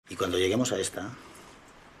cuando lleguemos a esta,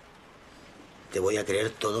 te voy a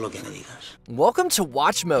creer todo lo que me digas. Welcome to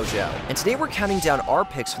WatchMojo, and today we're counting down our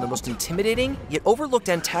picks for the most intimidating yet overlooked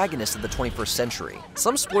antagonists of the 21st century.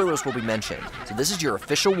 Some spoilers will be mentioned, so this is your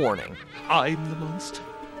official warning. I'm the monster.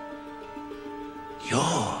 You're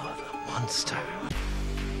the monster.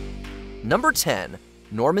 Number 10,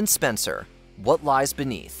 Norman Spencer, What Lies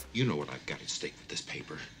Beneath. You know what I've got at stake with this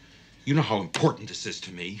paper. You know how important this is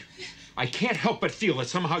to me. I can't help but feel that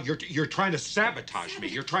somehow you're trying to sabotage me.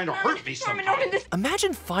 You're trying to hurt me somehow.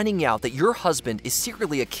 Imagine finding out that your husband is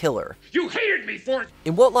secretly a killer. You hated me for it!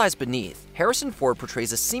 In What Lies Beneath, Harrison Ford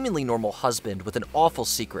portrays a seemingly normal husband with an awful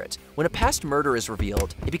secret. When a past murder is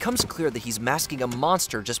revealed, it becomes clear that he's masking a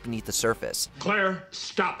monster just beneath the surface. Claire,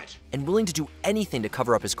 stop it. And willing to do anything to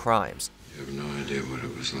cover up his crimes. You have no idea what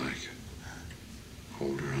it was like.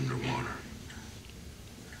 Hold her underwater.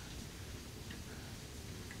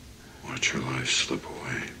 Watch your life slip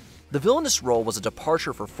away. The villainous role was a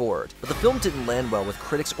departure for Ford, but the film didn't land well with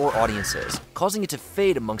critics or audiences, causing it to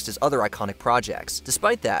fade amongst his other iconic projects.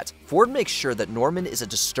 Despite that, Ford makes sure that Norman is a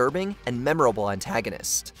disturbing and memorable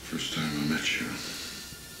antagonist. First time I met you,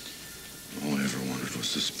 all I ever wanted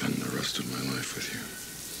was to spend the rest of my life with you.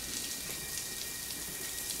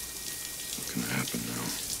 What can happen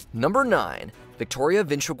now? Number 9, Victoria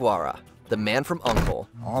Vinciquara, The Man from U.N.C.L.E.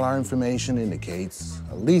 All our information indicates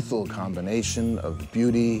a lethal combination of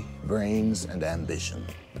beauty, brains, and ambition.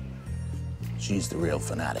 She's the real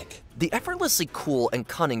fanatic. The effortlessly cool and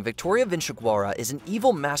cunning Victoria Vinciquara is an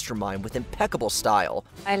evil mastermind with impeccable style.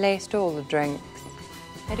 I laced all the drinks.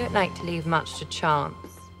 I don't like to leave much to chance,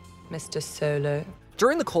 Mr. Solo.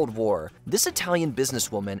 During the Cold War, this Italian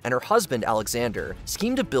businesswoman and her husband, Alexander,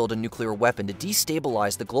 schemed to build a nuclear weapon to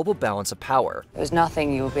destabilize the global balance of power. There's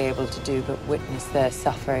nothing you'll be able to do but witness their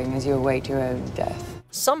suffering as you await your own death.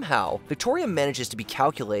 Somehow, Victoria manages to be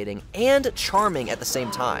calculating and charming at the same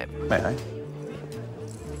time. May I?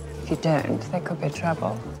 If you don't, there could be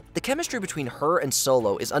trouble. The chemistry between her and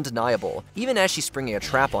Solo is undeniable, even as she's springing a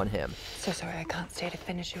trap on him. So sorry I can't stay to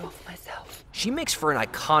finish you off myself. She makes for an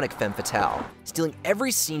iconic femme fatale, stealing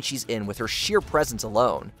every scene she's in with her sheer presence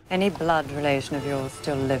alone. Any blood relation of yours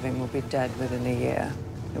still living will be dead within a year.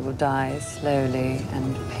 It will die slowly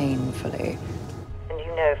and painfully. And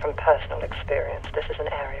you know from personal experience, this is an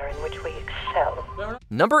area in which we excel.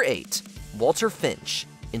 Number 8, Walter Finch,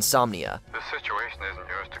 Insomnia. The situation isn't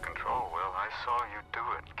yours to control, Will. I saw you do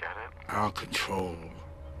it, get it? I'll control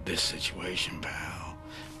this situation, pal,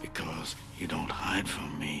 because you don't hide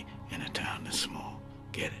from me in a town this small.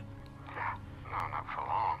 Get it? Yeah, no, not for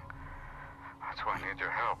long. That's why I need your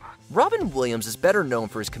help. Robin Williams is better known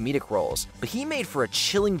for his comedic roles, but he made for a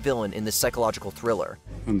chilling villain in this psychological thriller.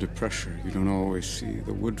 Under pressure, you don't always see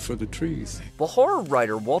the wood for the trees. While horror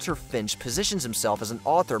writer Walter Finch positions himself as an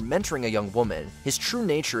author mentoring a young woman, his true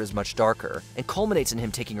nature is much darker and culminates in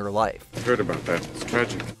him taking her life. I've heard about that. It's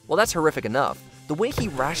tragic. While that's horrific enough, the way he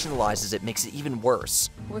rationalizes it makes it even worse.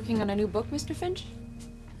 Working on a new book, Mr. Finch?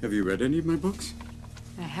 Have you read any of my books?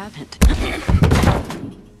 I haven't.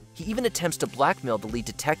 He even attempts to blackmail the lead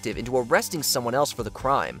detective into arresting someone else for the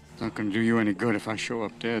crime. It's not gonna do you any good if I show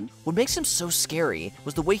up dead. What makes him so scary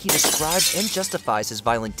was the way he describes and justifies his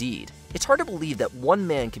violent deed. It's hard to believe that one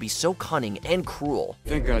man could be so cunning and cruel.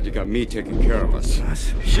 Thank God you got me taking care of us.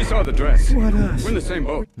 She saw the dress. What us? We're in the same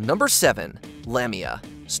boat. Number 7, Lamia,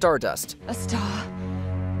 Stardust. A star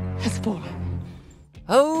has fallen.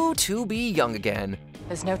 Oh, to be young again.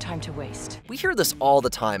 There's no time to waste. We hear this all the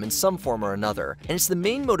time in some form or another, and it's the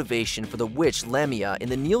main motivation for the witch Lamia in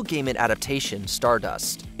the Neil Gaiman adaptation,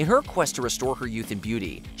 Stardust. In her quest to restore her youth and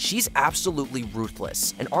beauty, she's absolutely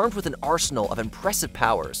ruthless and armed with an arsenal of impressive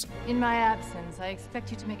powers. In my absence, I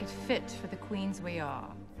expect you to make it fit for the queens we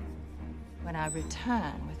are. When I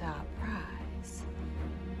return with our prize,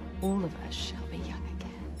 all of us shall be young again.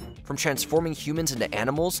 From transforming humans into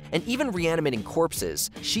animals and even reanimating corpses,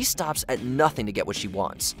 she stops at nothing to get what she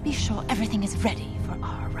wants. Be sure everything is ready for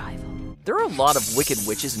our arrival. There are a lot of wicked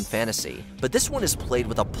witches in fantasy, but this one is played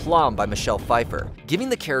with aplomb by Michelle Pfeiffer, giving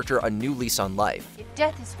the character a new lease on life. If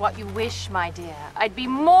death is what you wish, my dear, I'd be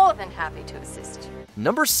more than happy to assist you.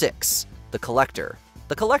 Number 6, The Collector.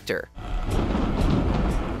 The Collector.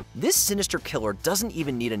 This sinister killer doesn't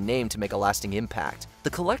even need a name to make a lasting impact.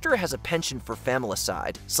 The Collector has a penchant for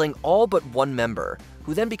familicide, slaying all but one member,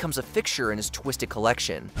 who then becomes a fixture in his twisted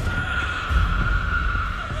collection.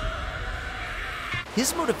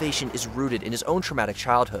 His motivation is rooted in his own traumatic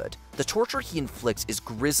childhood. The torture he inflicts is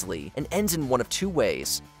grisly and ends in one of two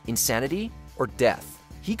ways: insanity or death.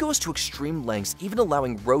 He goes to extreme lengths, even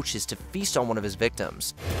allowing roaches to feast on one of his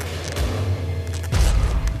victims.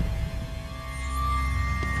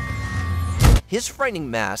 His frightening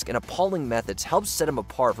mask and appalling methods helped set him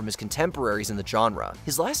apart from his contemporaries in the genre.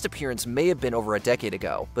 His last appearance may have been over a decade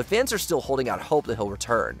ago, but fans are still holding out hope that he'll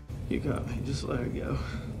return. You got me, just let her go.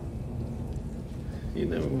 You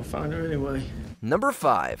never will find her anyway. Number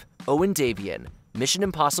 5. Owen Davian, Mission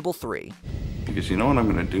Impossible 3. Because you know what I'm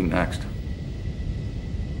gonna do next?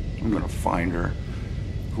 I'm gonna find her.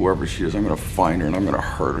 Whoever she is, I'm gonna find her and I'm gonna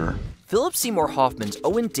hurt her. Philip Seymour Hoffman's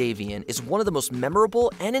Owen Davian is one of the most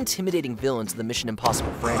memorable and intimidating villains of the Mission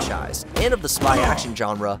Impossible franchise, and of the spy action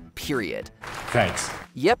genre, period. Thanks.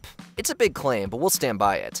 Yep, it's a big claim, but we'll stand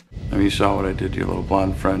by it. Now you saw what I did to your little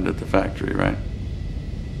blonde friend at the factory, right?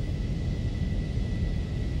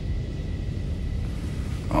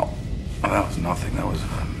 Oh, that was nothing. That was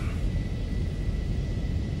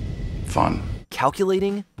fun.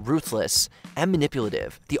 Calculating, ruthless, and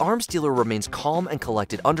manipulative, the arms dealer remains calm and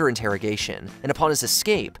collected under interrogation, and upon his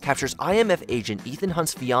escape, captures IMF agent Ethan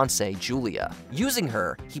Hunt's fiancée, Julia. Using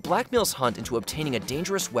her, he blackmails Hunt into obtaining a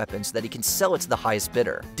dangerous weapon so that he can sell it to the highest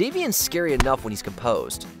bidder. Davian's scary enough when he's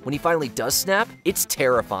composed. When he finally does snap, it's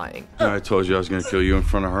terrifying. I told you I was gonna kill you in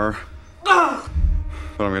front of her. But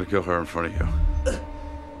I'm gonna kill her in front of you.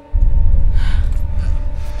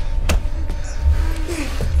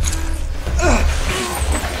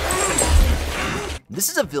 This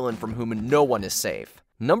is a villain from whom no one is safe.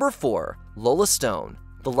 Number 4. Lola Stone,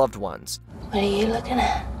 The Loved Ones. What are you looking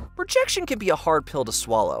at? Rejection can be a hard pill to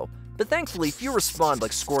swallow, but thankfully few respond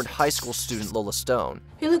like scorned high school student Lola Stone.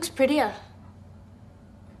 Who looks prettier?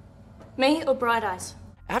 Me or Bright Eyes?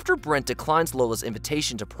 After Brent declines Lola's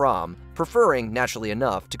invitation to prom, preferring, naturally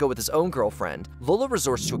enough, to go with his own girlfriend, Lola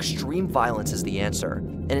resorts to extreme violence as the answer,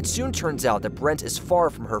 and it soon turns out that Brent is far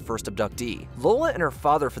from her first abductee. Lola and her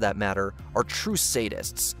father, for that matter, are true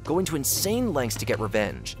sadists, going to insane lengths to get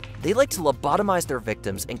revenge. They like to lobotomize their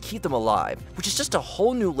victims and keep them alive, which is just a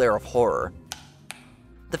whole new layer of horror.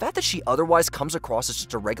 The fact that she otherwise comes across as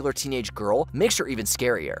just a regular teenage girl makes her even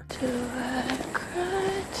scarier. Do I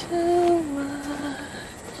cry too much?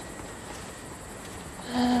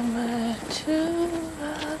 Am I too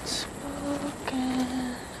outspoken?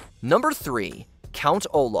 Number 3. Count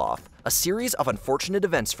Olaf, a series of unfortunate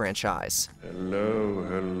events franchise. Hello,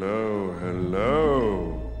 hello,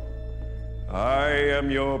 hello. I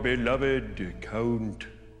am your beloved Count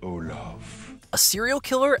Olaf. A serial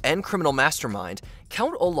killer and criminal mastermind,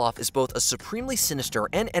 Count Olaf is both a supremely sinister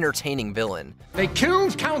and entertaining villain. They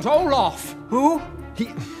killed Count Olaf! Who?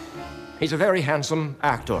 He's a very handsome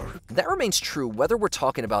actor. That remains true whether we're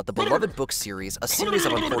talking about the beloved book series, A Series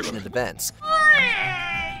of Unfortunate Events,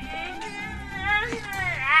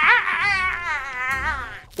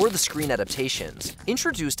 or the screen adaptations.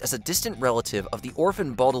 Introduced as a distant relative of the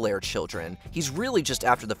orphan Baudelaire children, he's really just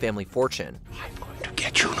after the family fortune. I'm going to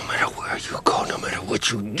get you no matter where you go, no matter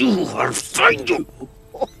what you do, I'll find you.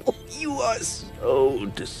 You are so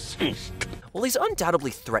deceased. While he's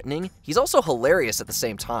undoubtedly threatening, he's also hilarious at the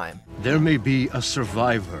same time. There may be a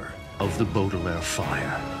survivor of the Baudelaire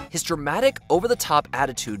fire. His dramatic, over-the-top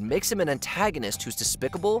attitude makes him an antagonist who's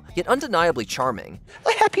despicable, yet undeniably charming.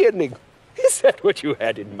 A happy ending. Is that what you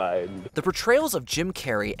had in mind? The portrayals of Jim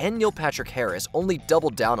Carrey and Neil Patrick Harris only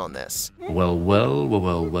doubled down on this. Well.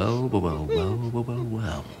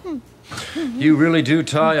 You really do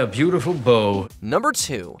tie a beautiful bow. Number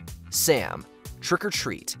 2. Sam, Trick or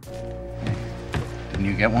Treat. Didn't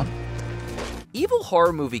you get one? Evil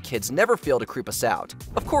horror movie kids never fail to creep us out.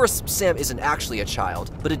 Of course, Sam isn't actually a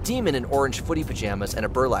child, but a demon in orange footy pajamas and a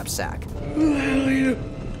burlap sack.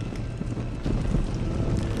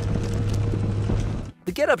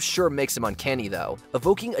 The getup sure makes him uncanny though,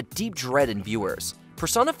 evoking a deep dread in viewers.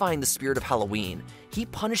 Personifying the spirit of Halloween, he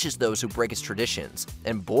punishes those who break his traditions,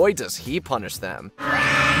 and boy does he punish them.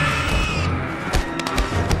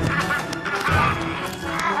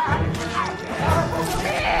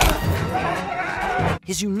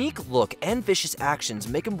 His unique look and vicious actions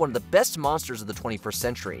make him one of the best monsters of the 21st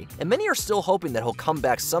century, and many are still hoping that he'll come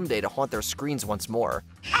back someday to haunt their screens once more.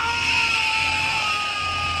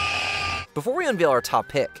 Before we unveil our top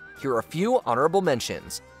pick, here are a few honorable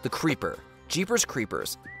mentions. The Creeper, Jeepers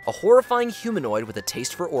Creepers, a horrifying humanoid with a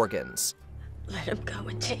taste for organs. Let him go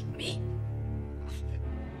and take me.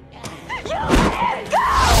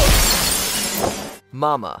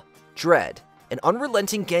 Mama, Dread, an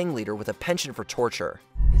unrelenting gang leader with a penchant for torture.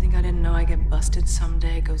 You think I didn't know I get busted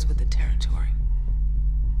someday goes with the territory.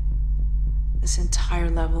 This entire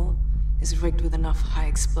level is rigged with enough high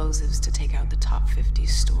explosives to take out the top 50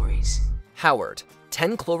 stories. Howard,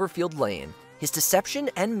 10 Cloverfield Lane. His deception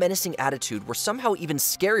and menacing attitude were somehow even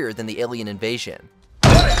scarier than the alien invasion.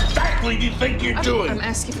 exactly do you think you're doing? I'm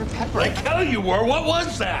asking for pepper. Like hell you were. What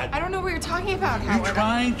was that? I don't know what you're talking about, Howard. You're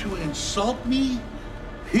trying to insult me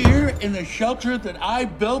here in the shelter that I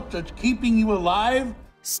built that's keeping you alive?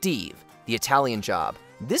 Steve, the Italian job.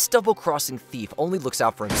 This double-crossing thief only looks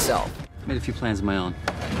out for himself. Made a few plans of my own.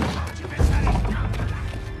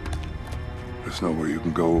 There's nowhere you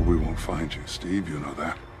can go where we won't find you, Steve. You know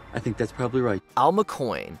that. I think that's probably right. Alma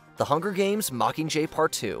Coyne, The Hunger Games Mockingjay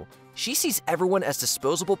Part 2. She sees everyone as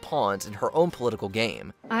disposable pawns in her own political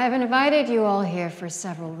game. I have invited you all here for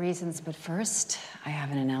several reasons, but first, I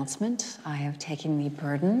have an announcement. I have taken the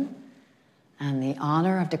burden and the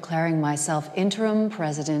honor of declaring myself interim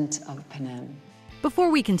president of Panem. Before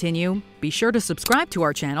we continue, be sure to subscribe to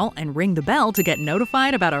our channel and ring the bell to get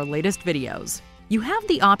notified about our latest videos. You have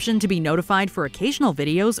the option to be notified for occasional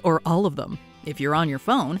videos or all of them. If you're on your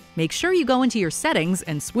phone, make sure you go into your settings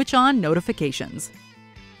and switch on notifications.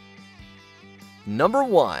 Number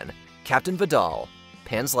 1. Captain Vidal,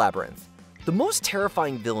 Pan's Labyrinth. The most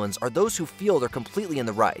terrifying villains are those who feel they're completely in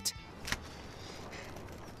the right.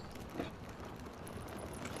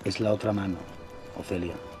 Es la otra mano,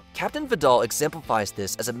 Ofelia. Captain Vidal exemplifies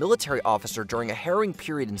this as a military officer during a harrowing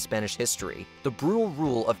period in Spanish history, the brutal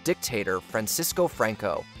rule of dictator Francisco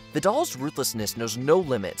Franco. Vidal's ruthlessness knows no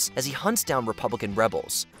limits as he hunts down Republican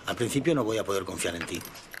rebels. Al principio no voy a poder confiar en ti.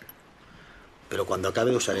 Pero cuando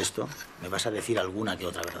acabe de usar esto, me vas a decir alguna que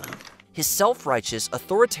otra verdad. His self-righteous,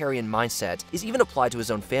 authoritarian mindset is even applied to his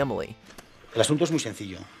own family. El asunto es muy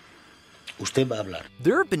sencillo. Usted va a hablar.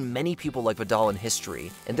 There have been many people like Vidal in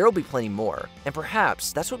history, and there will be plenty more. And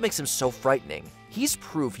perhaps that's what makes him so frightening. He's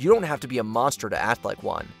proof you don't have to be a monster to act like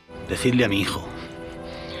one. Decidle a mi hijo.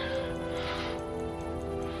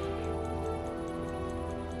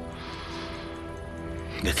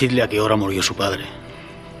 Decidle a qué hora murió su padre.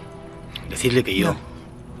 Decidle que yo...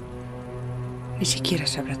 Ni siquiera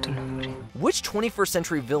sabrá tu nombre. Which 21st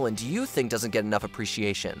century villain do you think doesn't get enough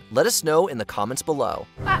appreciation? Let us know in the comments below.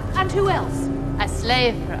 And who else? A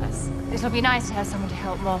slave for us. It'll be nice to have someone to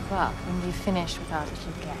help mop up when you finish with our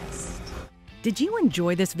little guest. Did you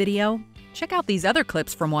enjoy this video? Check out these other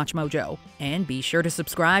clips from WatchMojo, and be sure to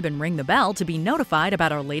subscribe and ring the bell to be notified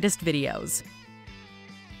about our latest videos.